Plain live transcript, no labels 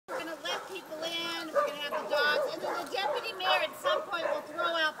the deputy mayor at some point will throw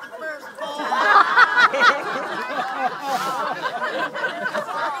out the first ball. We're going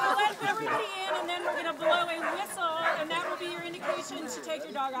to let everybody in, and then we're going to blow a whistle, and that will be your indication to take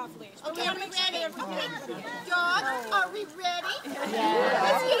your dog off leash. Okay, are we ready? Dogs, are we ready? Yeah.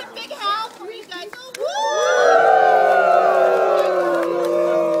 Let's get a big howl for you guys. Woo!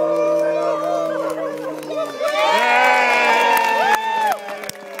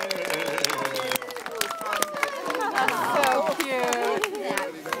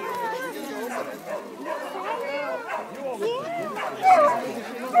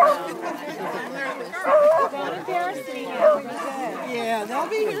 Yeah, they'll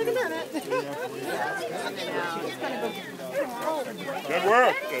be here in a minute. Good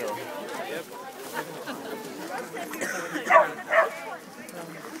work there.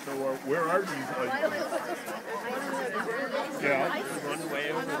 So where are these? Yeah. One way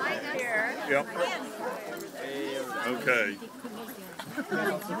over here. Yep. Okay.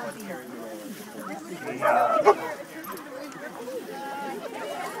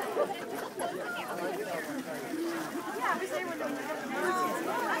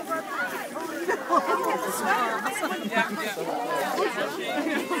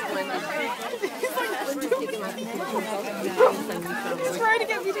 He's trying to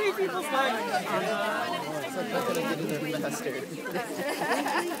get between people's legs.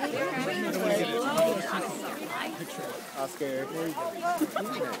 Oscar.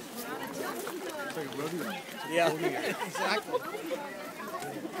 Yeah, exactly.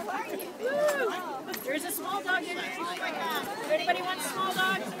 There's a small dog in there too. Anybody want small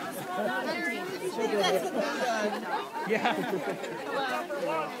dogs? Yeah.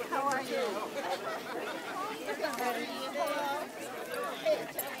 Hello. How are you?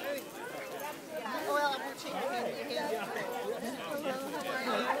 Well, I'm going to shake your hand. Hello, how are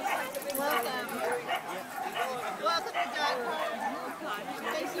you? Welcome. Welcome to Dog Park.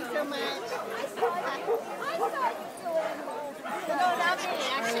 Thank you so much. No, not me.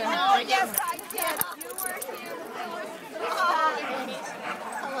 Actually, no. Yes, I did. You were here.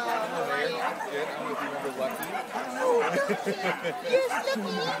 Hello, how are you? Good. I don't know if you remember Lucky. Oh, you're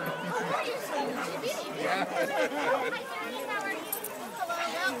Slippy. Oh, you're Slippy. Yeah. Hello,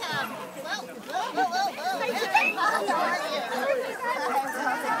 welcome. Whoa. How are you?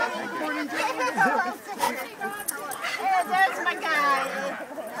 Hey, there's my guy.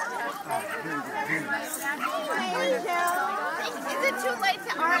 Is it too late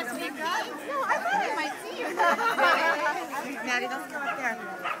to RSVP? No, I thought I might see you. Maddie, let's go up there.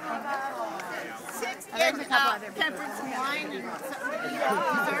 6 and peppered some wine and something to eat.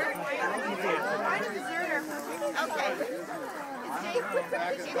 Dessert? Okay.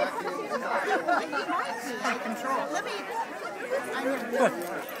 Control. Let me. I'm here.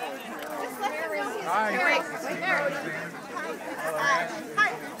 Just let her know he's Hi. there. Hi. Hi.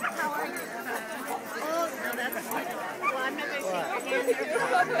 How are you? Oh, no, that's fine. Well, I'm not going to shake your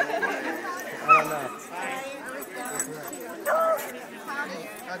hand. I don't know.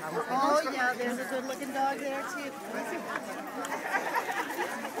 Oh, yeah, there's a good-looking dog there, too.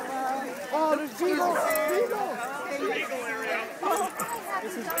 Oh, there's Beagle.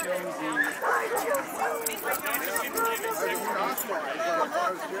 This is Jonesy.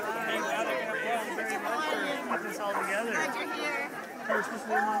 Glad you're here.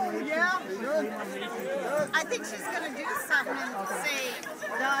 Yeah. I think she's going to do something and say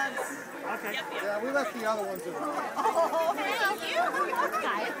dogs. Okay. Yeah, we left the other ones in. Oh, thank you.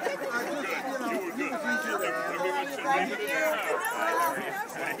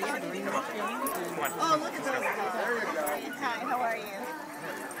 Oh, look at those dogs. There you go. Hi, how are you?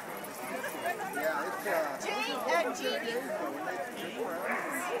 Yeah, it's Jean,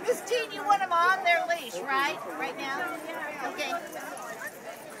 Miss Jean, you want them on their leash, right? Right now? Okay.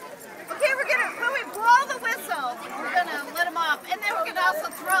 Okay, when we blow the whistle, we're going to let them off. And then we're going to also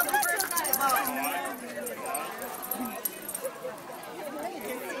throw the first ball.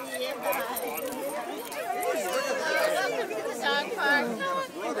 Welcome to the dog park.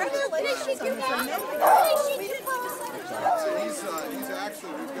 Congratulations. He's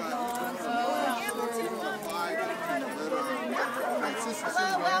actually, we've got Hello,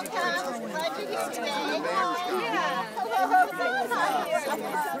 welcome. Glad you're here today.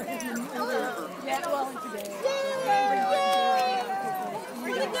 Hello.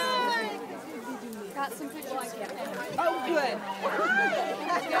 Really good. Got some pictures like that. Oh, good.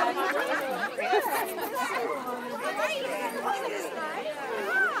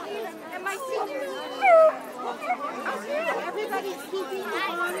 And my seniors. Everybody's keeping on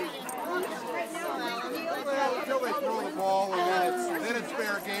right now. Until they throw the ball, and then it's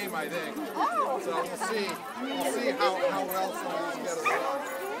fair game. game, I think. So we'll see. We'll see how well some of these get along.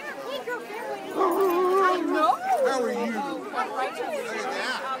 How are you? Look at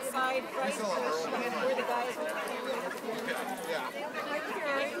that. Outside, right He's a little early. where the guys are. Yeah.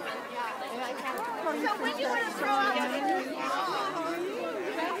 So when you want to throw out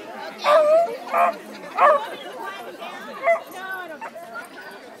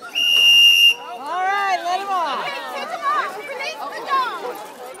All right, let him off. Okay, take them off. Release the dog.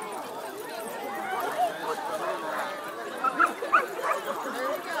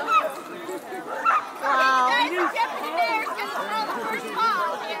 Wow. Guys, Deputy Mayor's going to throw the first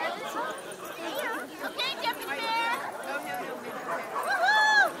ball here. Okay, Deputy Mayor.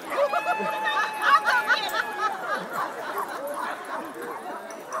 Woohoo! I'll go get it.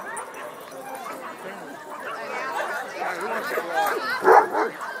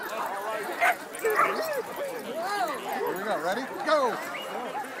 Here we go. Ready? Go!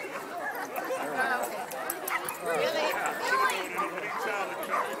 Really?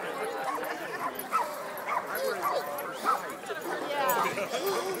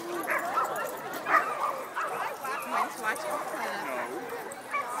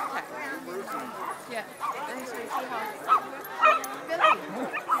 Yeah.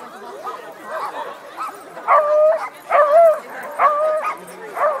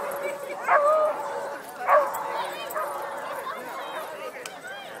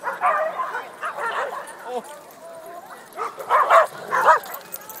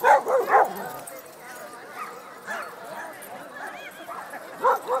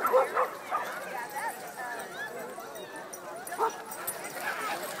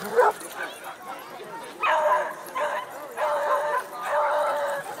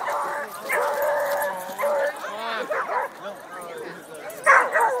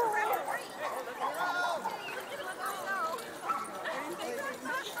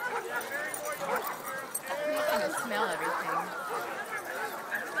 Smell everything.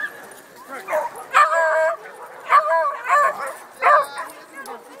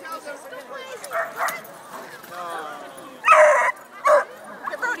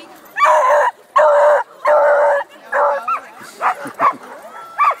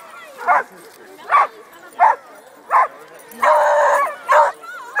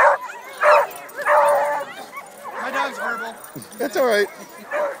 My dog's verbal. That's all right.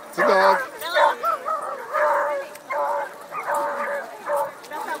 It's a dog.